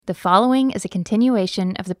The following is a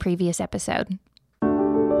continuation of the previous episode.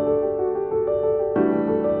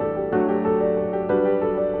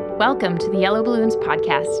 Welcome to the Yellow Balloons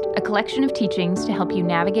Podcast, a collection of teachings to help you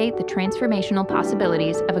navigate the transformational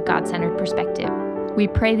possibilities of a God-centered perspective. We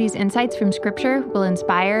pray these insights from Scripture will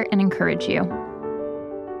inspire and encourage you.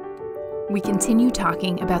 We continue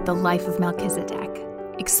talking about the life of Melchizedek,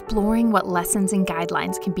 exploring what lessons and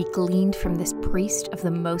guidelines can be gleaned from this priest of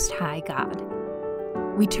the Most High God.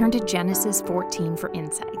 We turn to Genesis 14 for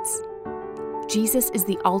insights. Jesus is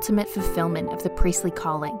the ultimate fulfillment of the priestly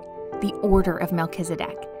calling, the Order of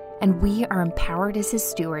Melchizedek, and we are empowered as his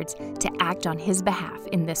stewards to act on his behalf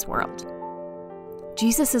in this world.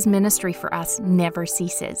 Jesus' ministry for us never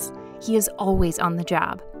ceases. He is always on the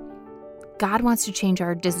job. God wants to change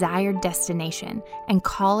our desired destination and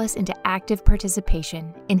call us into active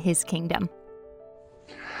participation in his kingdom.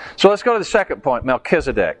 So let's go to the second point,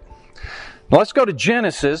 Melchizedek. Now let's go to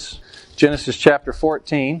Genesis chapter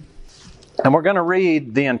 14, and we're going to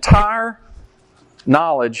read the entire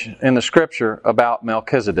knowledge in the Scripture about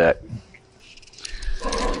Melchizedek.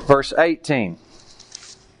 Verse 18.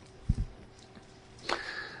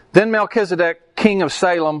 Then Melchizedek, king of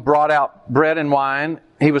Salem, brought out bread and wine.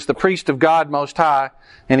 He was the priest of God Most High,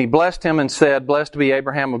 and he blessed him and said, Blessed be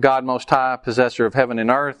Abraham of God Most High, possessor of heaven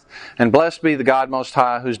and earth, and blessed be the God Most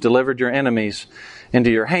High, who's delivered your enemies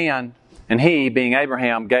into your hand. And he, being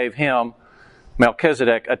Abraham, gave him,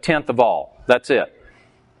 Melchizedek, a tenth of all. That's it.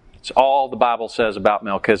 It's all the Bible says about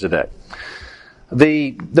Melchizedek.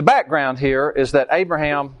 The background here is that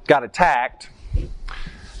Abraham got attacked,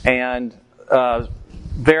 and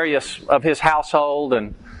various of his household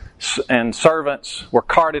and servants were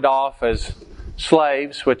carted off as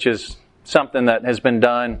slaves, which is something that has been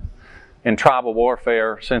done in tribal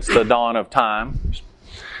warfare since the dawn of time.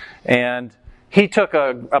 And he took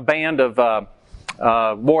a band of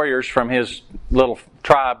warriors from his little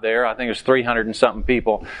tribe there. I think it was 300 and something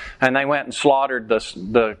people, and they went and slaughtered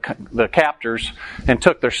the captors and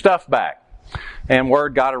took their stuff back. And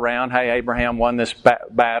word got around, hey, Abraham won this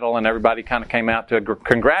battle, and everybody kind of came out to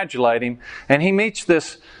congratulate him. And he meets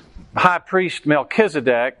this high priest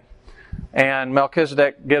Melchizedek, and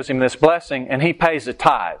Melchizedek gives him this blessing, and he pays a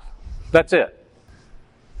tithe. That's it.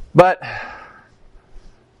 But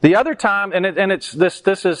the other time,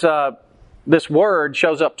 this word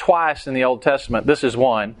shows up twice in the Old Testament. This is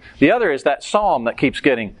one. The other is that psalm that keeps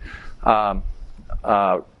getting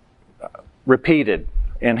repeated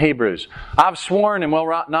in Hebrews. I've sworn and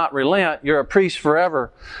will not relent. You're a priest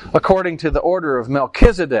forever, according to the order of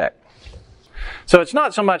Melchizedek. So it's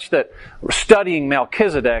not so much that studying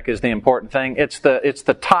Melchizedek is the important thing. It's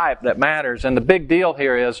the type that matters. And the big deal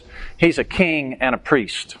here is he's a king and a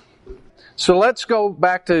priest. So let's go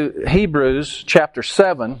back to Hebrews chapter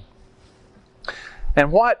 7.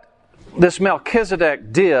 And what this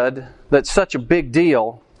Melchizedek did that's such a big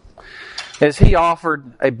deal is he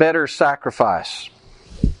offered a better sacrifice.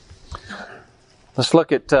 Let's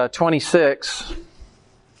look at 26.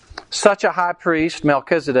 Such a high priest,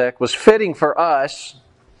 Melchizedek, was fitting for us,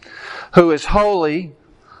 who is holy,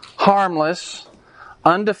 harmless,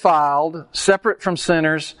 undefiled, separate from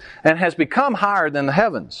sinners, and has become higher than the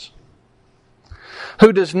heavens.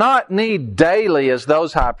 Who does not need daily, as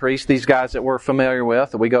those high priests, these guys that we're familiar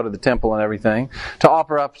with, that we go to the temple and everything, to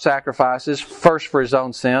offer up sacrifices, first for his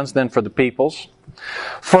own sins, then for the people's.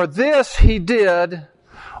 For this he did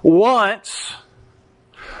once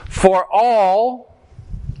for all,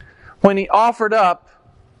 when he offered up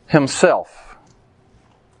himself.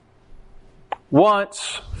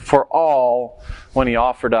 Once for all, when he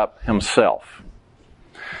offered up himself.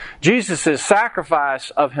 Jesus' sacrifice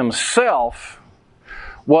of himself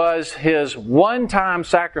was his one-time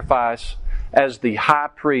sacrifice as the high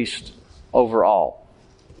priest over all.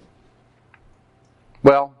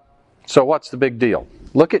 Well, so what's the big deal?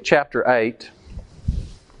 Look at chapter 8,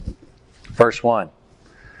 verse 1.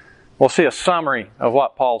 We'll see a summary of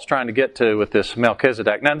what Paul's trying to get to with this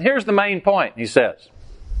Melchizedek. Now, here's the main point, he says.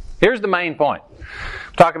 Here's the main point.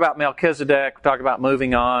 Talk about Melchizedek, talk about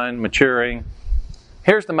moving on, maturing.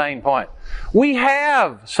 Here's the main point. We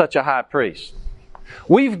have such a high priest.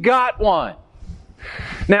 We've got one.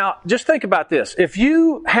 Now, just think about this. If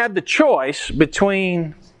you had the choice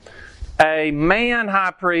between a man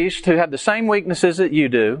high priest who had the same weaknesses that you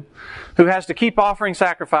do, who has to keep offering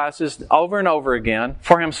sacrifices over and over again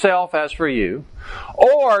for himself as for you,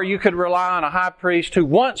 or you could rely on a high priest who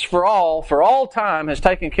once for all time has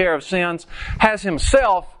taken care of sins, has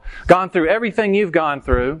himself gone through everything you've gone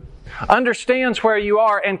through, understands where you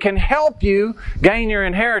are, and can help you gain your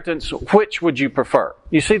inheritance. Which would you prefer?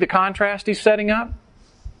 You see the contrast he's setting up?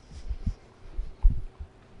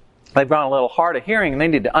 They've gone a little hard of hearing and they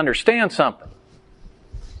need to understand something.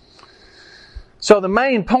 So the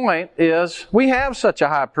main point is we have such a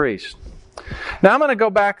high priest. Now I'm going to go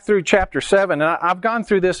back through chapter 7, and I've gone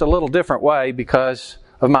through this a little different way because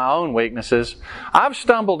of my own weaknesses. I've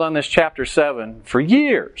stumbled on this chapter 7 for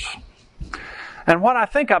years. And what I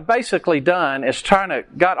think I've basically done is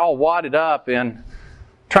got all wadded up in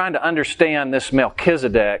trying to understand this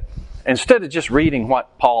Melchizedek instead of just reading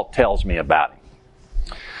what Paul tells me about him.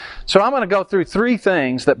 So I'm going to go through 3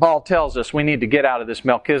 things that Paul tells us we need to get out of this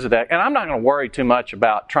Melchizedek. And I'm not going to worry too much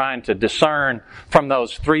about trying to discern from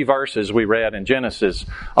those 3 verses we read in Genesis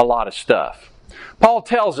a lot of stuff. Paul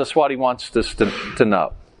tells us what he wants us to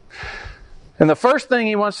know. And the first thing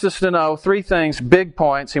he wants us to know, 3 things, big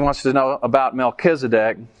points he wants to know about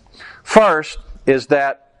Melchizedek. First is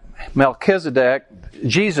that Melchizedek,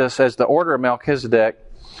 Jesus as the order of Melchizedek,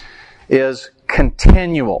 is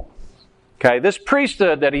continual. Okay, this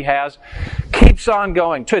priesthood that he has keeps on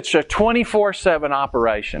going. It's a 24/7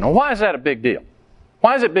 operation. And why is that a big deal?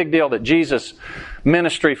 Why is it a big deal that Jesus'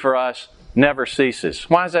 ministry for us never ceases?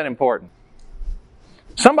 Why is that important?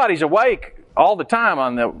 Somebody's awake all the time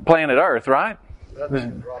on the planet Earth, right?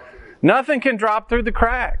 Nothing can drop through the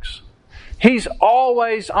cracks. He's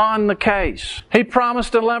always on the case. He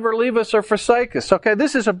promised to never leave us or forsake us. Okay,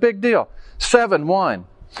 this is a big deal. 7:1.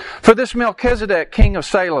 For this Melchizedek, king of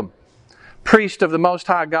Salem, priest of the Most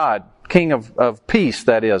High God, king of peace,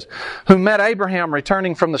 that is, who met Abraham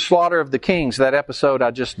returning from the slaughter of the kings, that episode I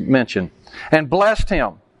just mentioned, and blessed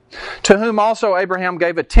him, to whom also Abraham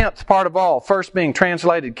gave a 10th part of all, first being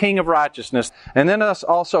translated king of righteousness, and then us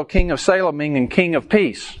also king of Salem, meaning king of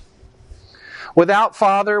peace. Without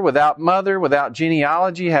father, without mother, without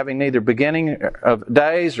genealogy, having neither beginning of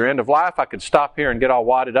days or end of life. I could stop here and get all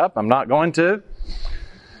wadded up. I'm not going to.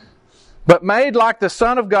 But made like the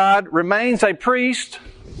Son of God, remains a priest,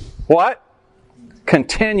 what?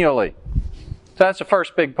 Continually. So that's the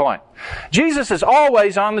first big point. Jesus is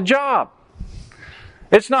always on the job.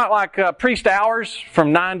 It's not like priest hours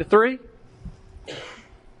from 9 to 3.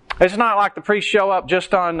 It's not like the priests show up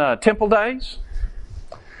just on temple days.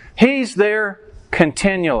 He's there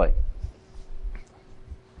continually.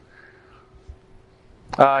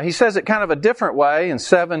 He says it kind of a different way in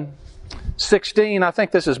 7:16. I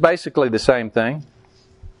think this is basically the same thing.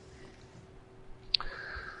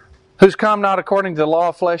 Who's come not according to the law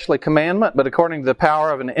of fleshly commandment, but according to the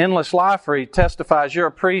power of an endless life, for he testifies you're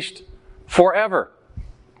a priest forever.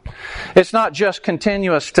 It's not just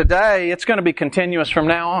continuous today, it's going to be continuous from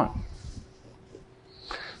now on.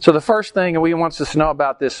 So the first thing he wants us to know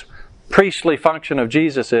about this priestly function of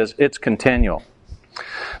Jesus is it's continual.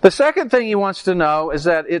 The second thing he wants to know is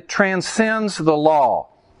that it transcends the law.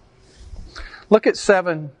 Look at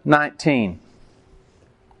 7:19.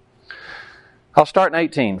 I'll start in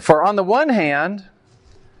 18. For on the one hand,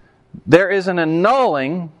 there is an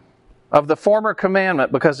annulling of the former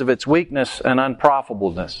commandment because of its weakness and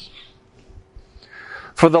unprofitableness.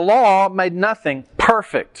 For the law made nothing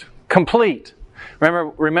perfect, complete.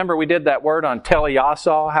 Remember we did that word on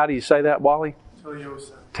teleosai. How do you say that, Wally?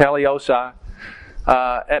 Teleosai.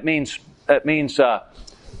 It means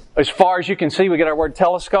as far as you can see, we get our word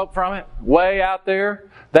telescope from it. Way out there.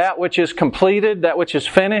 That which is completed, that which is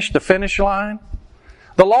finished, the finish line.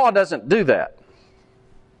 The law doesn't do that.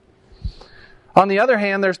 On the other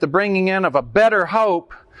hand, there's the bringing in of a better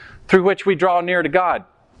hope through which we draw near to God.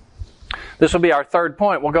 This will be our third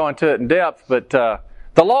point. We'll go into it in depth, but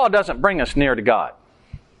the law doesn't bring us near to God.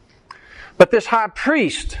 But this high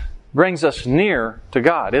priest brings us near to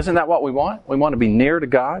God. Isn't that what we want? We want to be near to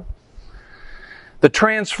God. The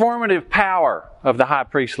transformative power of the high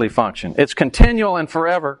priestly function. It's continual and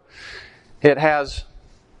forever. It has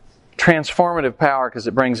transformative power because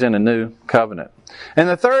it brings in a new covenant. And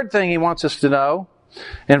the third thing he wants us to know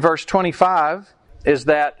in verse 25 is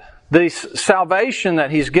that the salvation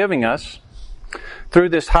that he's giving us through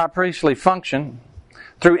this high priestly function,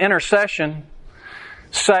 through intercession,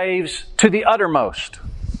 saves to the uttermost.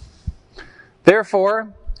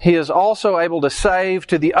 Therefore, he is also able to save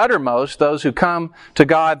to the uttermost those who come to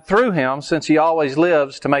God through him, since he always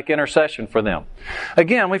lives to make intercession for them.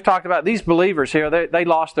 Again, we've talked about these believers here. They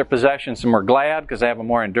lost their possessions and were glad because they have a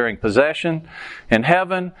more enduring possession in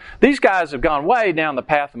heaven. These guys have gone way down the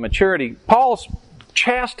path of maturity. Paul's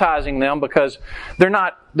chastising them because they're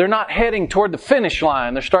not heading toward the finish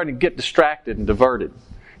line. They're starting to get distracted and diverted.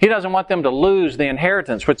 He doesn't want them to lose the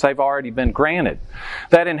inheritance which they've already been granted.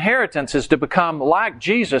 That inheritance is to become like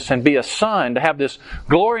Jesus and be a son, to have this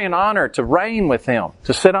glory and honor, to reign with him,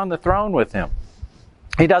 to sit on the throne with him.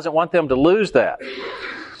 He doesn't want them to lose that.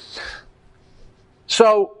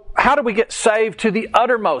 So, how do we get saved to the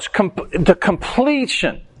uttermost, to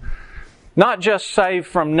completion? Not just saved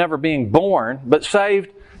from never being born, but saved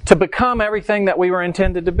to become everything that we were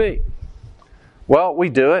intended to be. Well, we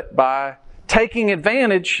do it by taking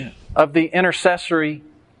advantage of the intercessory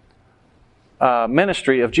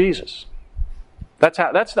ministry of Jesus.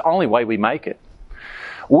 That's the only way we make it.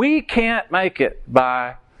 We can't make it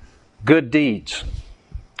by good deeds.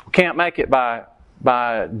 We can't make it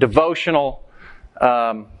by devotional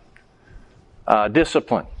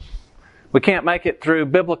discipline. We can't make it through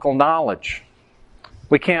biblical knowledge.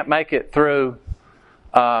 We can't make it through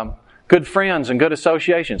good friends and good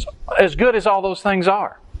associations, as good as all those things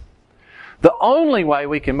are. The only way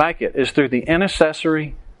we can make it is through the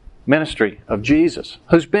intercessory ministry of Jesus,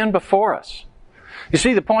 who's been before us. You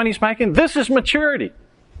see the point he's making? This is maturity.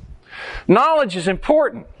 Knowledge is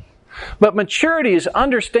important, but maturity is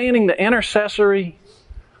understanding the intercessory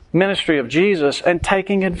ministry of Jesus and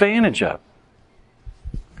taking advantage of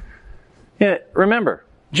it. Yeah, remember,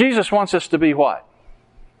 Jesus wants us to be what?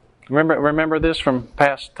 Remember this from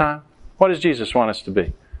past time? What does Jesus want us to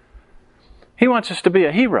be? He wants us to be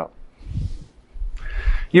a hero.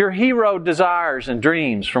 Your hero desires and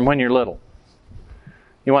dreams from when you're little.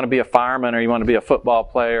 You want to be a fireman, or you want to be a football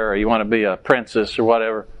player, or you want to be a princess, or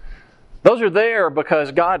whatever. Those are there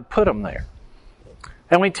because God put them there.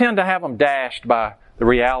 And we tend to have them dashed by the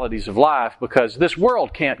realities of life because this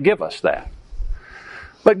world can't give us that.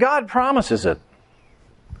 But God promises it.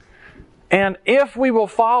 And if we will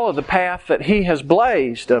follow the path that He has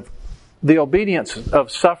blazed of the obedience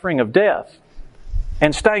of suffering of death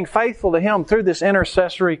and staying faithful to Him through this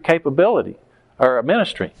intercessory capability or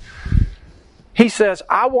ministry, He says,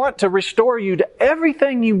 I want to restore you to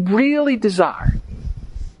everything you really desire.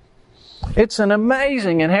 It's an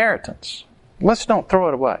amazing inheritance. Let's don't throw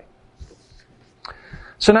it away.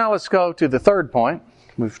 So now let's go to the third point.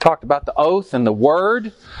 We've talked about the oath and the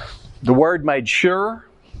Word made sure,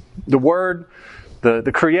 the Word,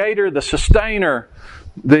 the Creator, the Sustainer,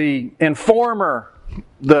 the Informer,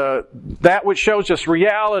 that which shows us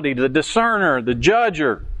reality, the Discerner, the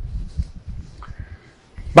Judger.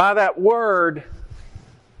 By that Word,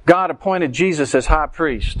 God appointed Jesus as high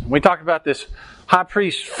priest. We talked about this high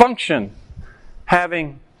priest function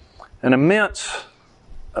having an immense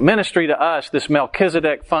ministry to us, this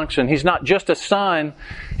Melchizedek function. He's not just a son,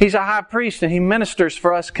 He's a high priest, and He ministers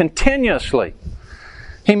for us continuously.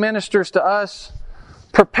 He ministers to us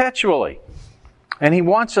perpetually, and He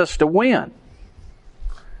wants us to win.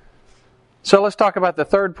 So let's talk about the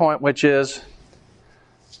third point, which is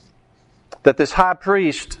that this high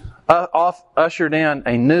priest ushered in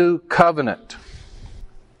a new covenant.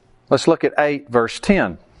 Let's look at 8 verse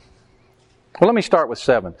 10. Well, let me start with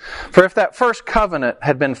 7. For if that first covenant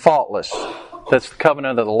had been faultless, that's the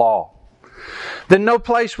covenant of the law, then no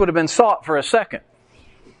place would have been sought for a second.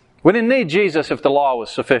 We didn't need Jesus if the law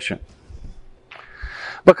was sufficient.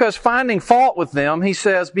 Because finding fault with them, He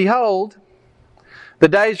says, Behold, the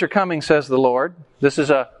days are coming, says the Lord. This is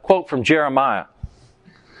a quote from Jeremiah.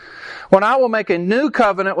 When I will make a new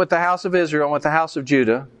covenant with the house of Israel and with the house of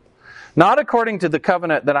Judah, not according to the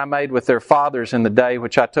covenant that I made with their fathers in the day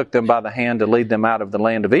which I took them by the hand to lead them out of the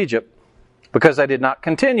land of Egypt, because they did not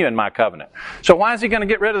continue in my covenant. So why is He going to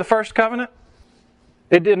get rid of the first covenant?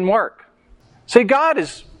 It didn't work. See, God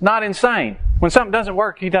is not insane. When something doesn't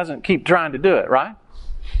work, He doesn't keep trying to do it, right?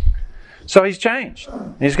 So He's changed.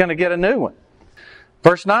 He's going to get a new one.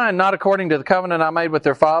 Verse 9, not according to the covenant I made with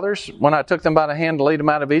their fathers when I took them by the hand to lead them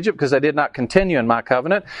out of Egypt, because they did not continue in my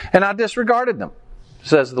covenant, and I disregarded them,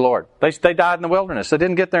 says the Lord. They died in the wilderness. They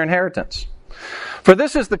didn't get their inheritance. For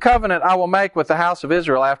this is the covenant I will make with the house of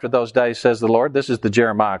Israel after those days, says the Lord. This is the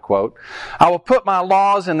Jeremiah quote. I will put my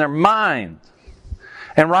laws in their mind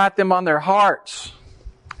and write them on their hearts,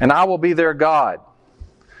 and I will be their God,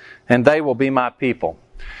 and they will be my people.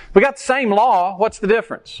 We got the same law. What's the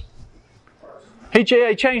difference? He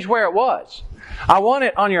changed where it was. I want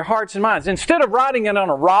it on your hearts and minds. Instead of writing it on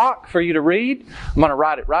a rock for you to read, I'm going to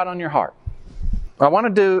write it right on your heart. I want to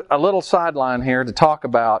do a little sideline here to talk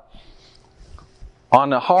about on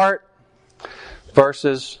the heart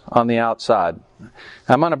versus on the outside.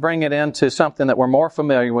 I'm going to bring it into something that we're more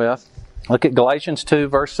familiar with. Look at Galatians 2,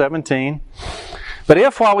 verse 17. But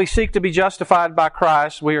if while we seek to be justified by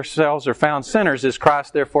Christ, we ourselves are found sinners, is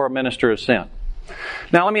Christ therefore a minister of sin?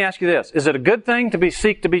 Now let me ask you this. Is it a good thing to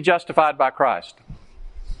seek to be justified by Christ?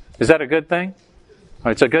 Is that a good thing?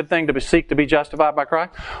 It's a good thing to seek to be justified by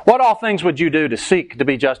Christ? What all things would you do to seek to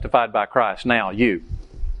be justified by Christ? Now, you.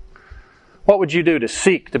 What would you do to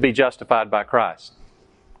seek to be justified by Christ?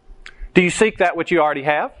 Do you seek that which you already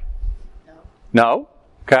have? No. No?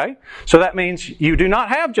 Okay? So that means you do not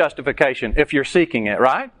have justification if you're seeking it,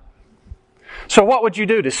 right? So what would you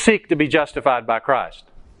do to seek to be justified by Christ?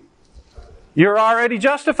 You're already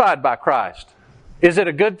justified by Christ. Is it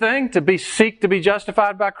a good thing to seek to be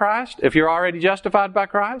justified by Christ if you're already justified by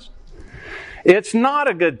Christ? It's not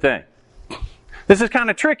a good thing. This is kind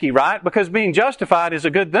of tricky, right? Because being justified is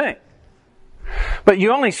a good thing. But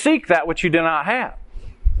you only seek that which you do not have.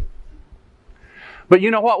 But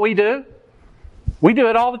you know what we do? We do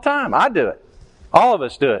it all the time. I do it. All of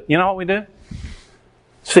us do it. You know what we do?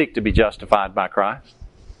 Seek to be justified by Christ.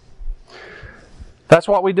 That's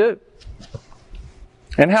what we do.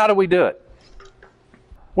 And how do we do it?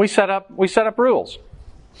 We set up rules.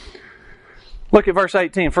 Look at verse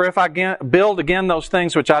 18. For if I build again those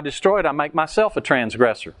things which I destroyed, I make myself a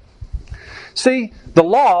transgressor. See, the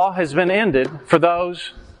law has been ended for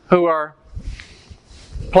those who are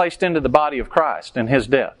placed into the body of Christ in His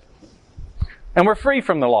death. And we're free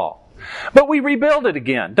from the law. But we rebuild it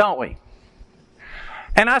again, don't we?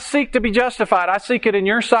 And I seek to be justified. I seek it in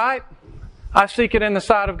your sight. I seek it in the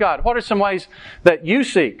sight of God. What are some ways that you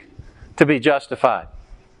seek to be justified?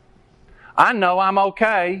 I know I'm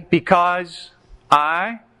okay because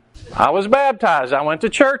I was baptized. I went to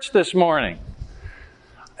church this morning.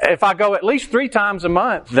 If I go at least 3 times a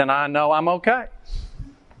month, then I know I'm okay.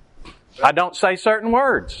 I don't say certain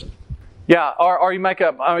words. Yeah, or you make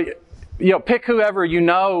up, pick whoever you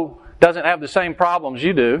know doesn't have the same problems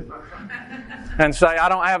you do and say, I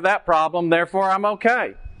don't have that problem, therefore I'm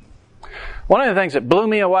okay. One of the things that blew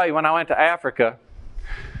me away when I went to Africa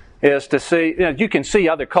is to see, you can see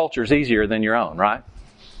other cultures easier than your own, right?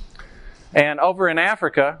 And over in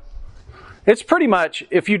Africa, it's pretty much,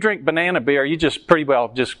 if you drink banana beer, you just pretty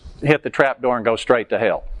well just hit the trap door and go straight to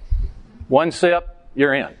hell. One sip,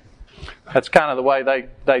 you're in. That's kind of the way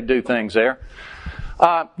they do things there.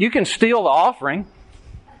 You can steal the offering,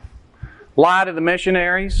 lie to the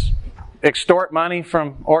missionaries, extort money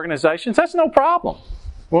from organizations. That's no problem.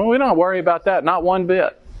 Well, we don't worry about that, not one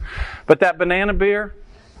bit. But that banana beer,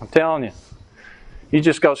 I'm telling you, you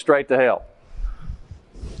just go straight to hell.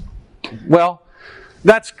 Well,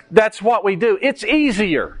 that's what we do. It's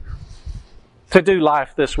easier to do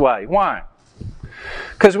life this way. Why?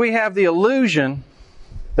 Because we have the illusion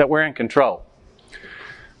that we're in control.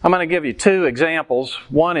 I'm going to give you 2 examples.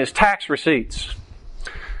 One is tax receipts.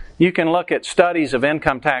 You can look at studies of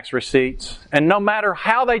income tax receipts, and no matter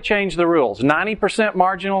how they change the rules, 90%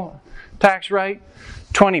 marginal tax rate,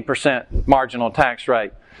 20% marginal tax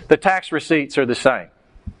rate, the tax receipts are the same.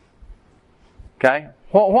 Okay?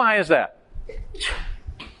 Well, why is that?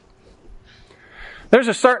 There's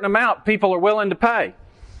a certain amount people are willing to pay.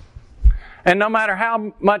 And no matter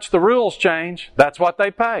how much the rules change, that's what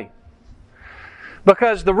they pay.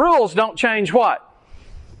 Because the rules don't change what?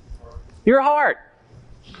 Your heart.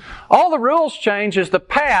 All the rules change is the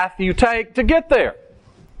path you take to get there.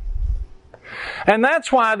 And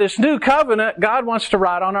that's why this new covenant, God wants to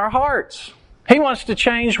write on our hearts. He wants to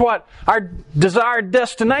change what our desired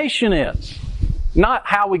destination is, not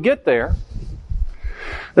how we get there.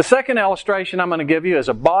 The second illustration I'm going to give you is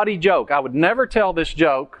a bawdy joke. I would never tell this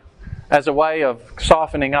joke as a way of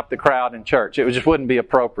softening up the crowd in church. It just wouldn't be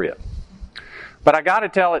appropriate. But I got to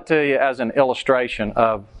tell it to you as an illustration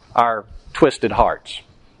of our twisted hearts.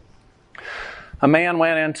 A man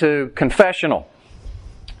went into confessional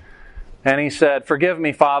and he said, "Forgive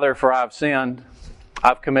me, Father, for I've sinned.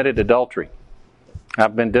 I've committed adultery.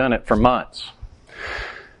 I've been doing it for months."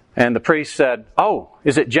 And the priest said, "Oh,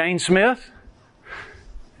 is it Jane Smith?"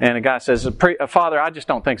 And the guy says, "Father, I just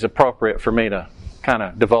don't think it's appropriate for me to kind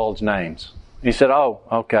of divulge names." He said, "Oh,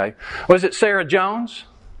 okay. Was it Sarah Jones?"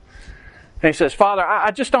 And he says, "Father, I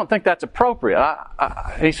just don't think that's appropriate."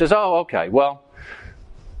 He says, "Oh, okay. Well,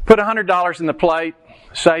 put $100 in the plate,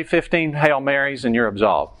 say 15 Hail Marys, and you're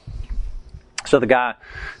absolved." So the guy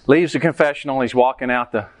leaves the confessional. He's walking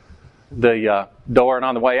out the door, and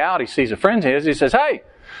on the way out, he sees a friend of his. He says, "Hey,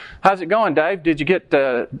 how's it going, Dave? Did you get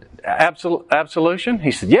absolution?" He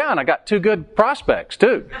said, "Yeah, and I got 2 good prospects,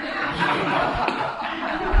 too."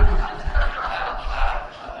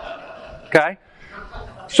 Okay?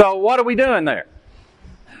 So what are we doing there?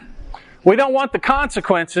 We don't want the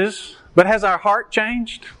consequences, but has our heart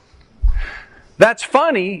changed? That's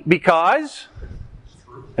funny because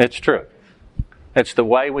it's true. It's the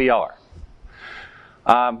way we are.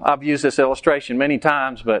 I've used this illustration many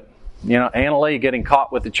times, but Anna Lee getting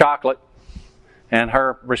caught with the chocolate, and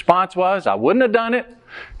her response was, "I wouldn't have done it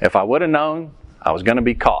if I would have known I was going to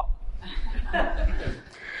be caught."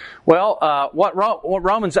 Well, what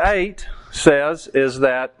Romans 8 says is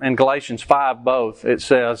that, and Galatians 5 both, it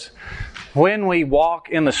says when we walk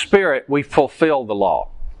in the Spirit, we fulfill the law.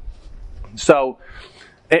 So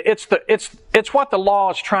it's what the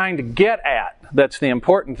law is trying to get at that's the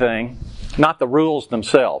important thing, not the rules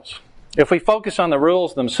themselves. If we focus on the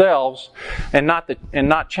rules themselves and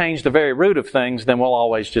not change the very root of things, then we'll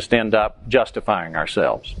always just end up justifying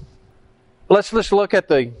ourselves. Let's look at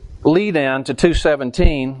the lead-in to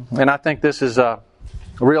 2:17, and I think this is a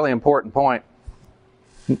really important point.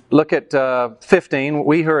 Look at 15.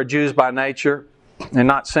 We who are Jews by nature and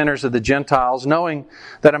not sinners of the Gentiles, knowing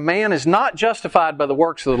that a man is not justified by the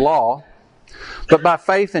works of the law, but by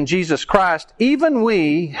faith in Jesus Christ, even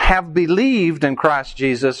we have believed in Christ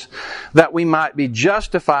Jesus, that we might be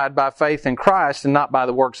justified by faith in Christ and not by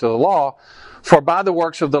the works of the law. For by the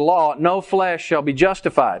works of the law, no flesh shall be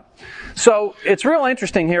justified. So it's real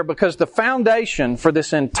interesting here because the foundation for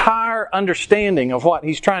this entire understanding of what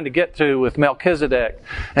he's trying to get to with Melchizedek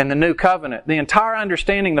and the new covenant, the entire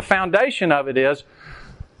understanding, the foundation of it is,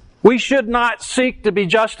 we should not seek to be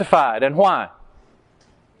justified. And why?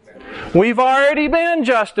 We've already been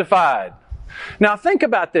justified. Now think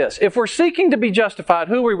about this. If we're seeking to be justified,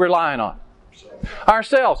 who are we relying on?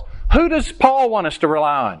 Ourselves. Who does Paul want us to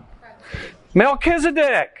rely on?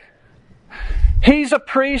 Melchizedek. He's a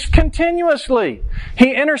priest continuously.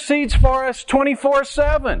 He intercedes for us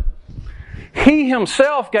 24/7. He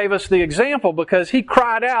himself gave us the example because he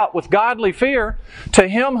cried out with godly fear to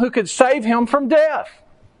him who could save him from death.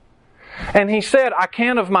 And he said, I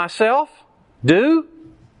can of myself do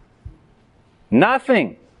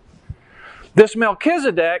nothing. This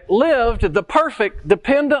Melchizedek lived the perfect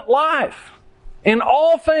dependent life. In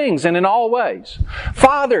all things and in all ways.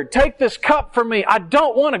 Father, take this cup from me. I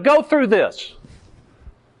don't want to go through this.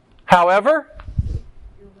 However,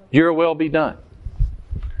 your will be done.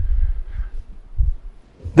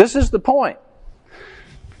 This is the point.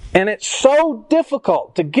 And it's so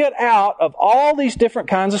difficult to get out of all these different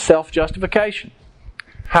kinds of self-justification.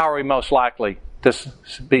 How are we most likely to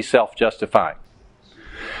be self-justifying?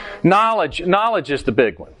 Knowledge is the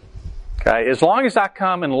big one. Okay, as long as I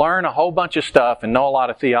come and learn a whole bunch of stuff and know a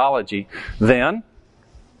lot of theology, then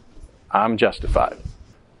I'm justified.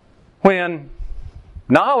 When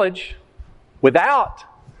knowledge, without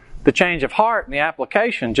the change of heart and the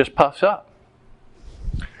application, just puffs up.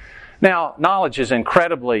 Now, knowledge is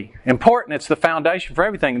incredibly important. It's the foundation for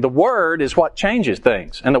everything. The Word is what changes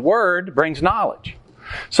things, and the Word brings knowledge.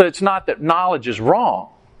 So it's not that knowledge is wrong.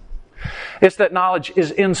 It's that knowledge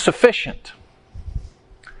is insufficient.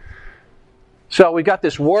 So we've got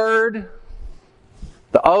this Word,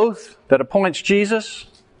 the oath that appoints Jesus.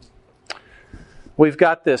 We've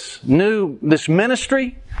got this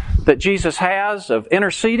ministry that Jesus has of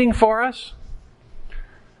interceding for us.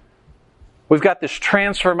 We've got this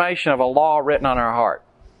transformation of a law written on our heart.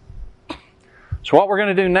 So what we're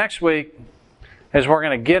going to do next week is we're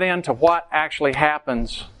going to get into what actually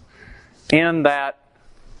happens in that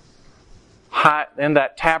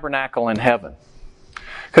tabernacle in heaven.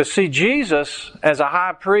 Because see, Jesus, as a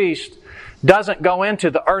high priest, doesn't go into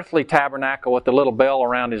the earthly tabernacle with the little bell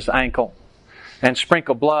around his ankle and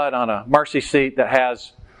sprinkle blood on a mercy seat that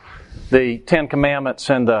has the 10 Commandments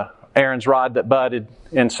and the Aaron's rod that budded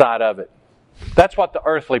inside of it. That's what the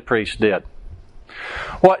earthly priest did.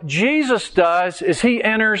 What Jesus does is he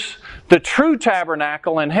enters the true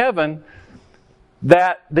tabernacle in heaven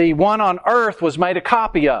that the one on earth was made a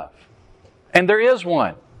copy of. And there is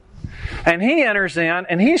one. And he enters in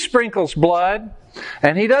and he sprinkles blood.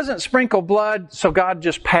 And he doesn't sprinkle blood so God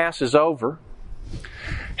just passes over.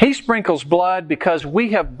 He sprinkles blood because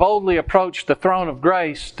we have boldly approached the throne of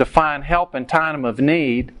grace to find help in time of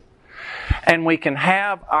need. And we can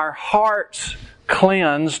have our hearts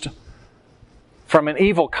cleansed from an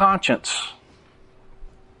evil conscience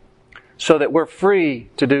so that we're free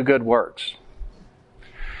to do good works.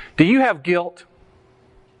 Do you have guilt?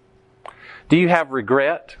 Do you have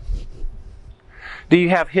regret? Do you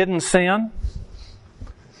have hidden sin?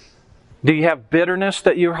 Do you have bitterness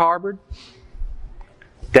that you harbored?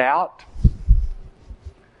 Doubt?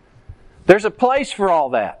 There's a place for all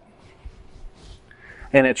that.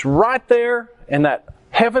 And it's right there in that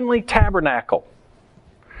heavenly tabernacle.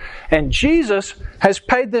 And Jesus has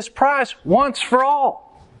paid this price once for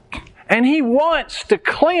all. And He wants to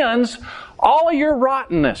cleanse all of your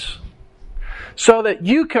rottenness so that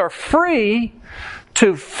you are free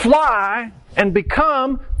to fly and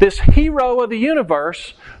become this hero of the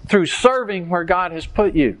universe through serving where God has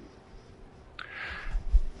put you.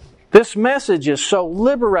 This message is so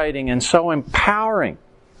liberating and so empowering.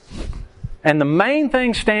 And the main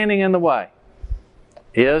thing standing in the way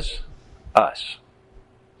is us.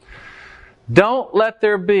 Don't let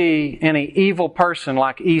there be any evil person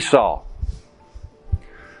like Esau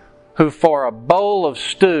who for a bowl of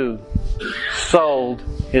stew sold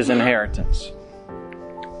his inheritance.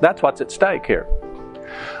 That's what's at stake here.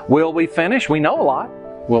 Will we finish? We know a lot.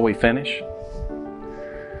 Will we finish?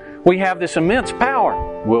 We have this immense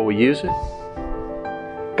power. Will we use it?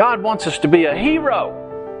 God wants us to be a hero,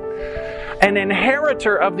 an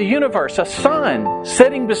inheritor of the universe, a son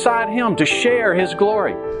sitting beside Him to share His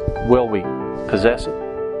glory. Will we possess it?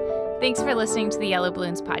 Thanks for listening to the Yellow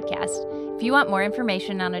Balloons podcast. If you want more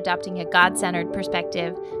information on adopting a God-centered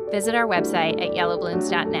perspective, visit our website at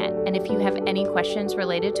yellowballoons.net. And if you have any questions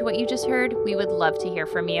related to what you just heard, we would love to hear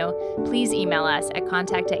from you. Please email us at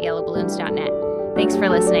contact@yellowballoons.net. Thanks for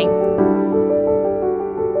listening.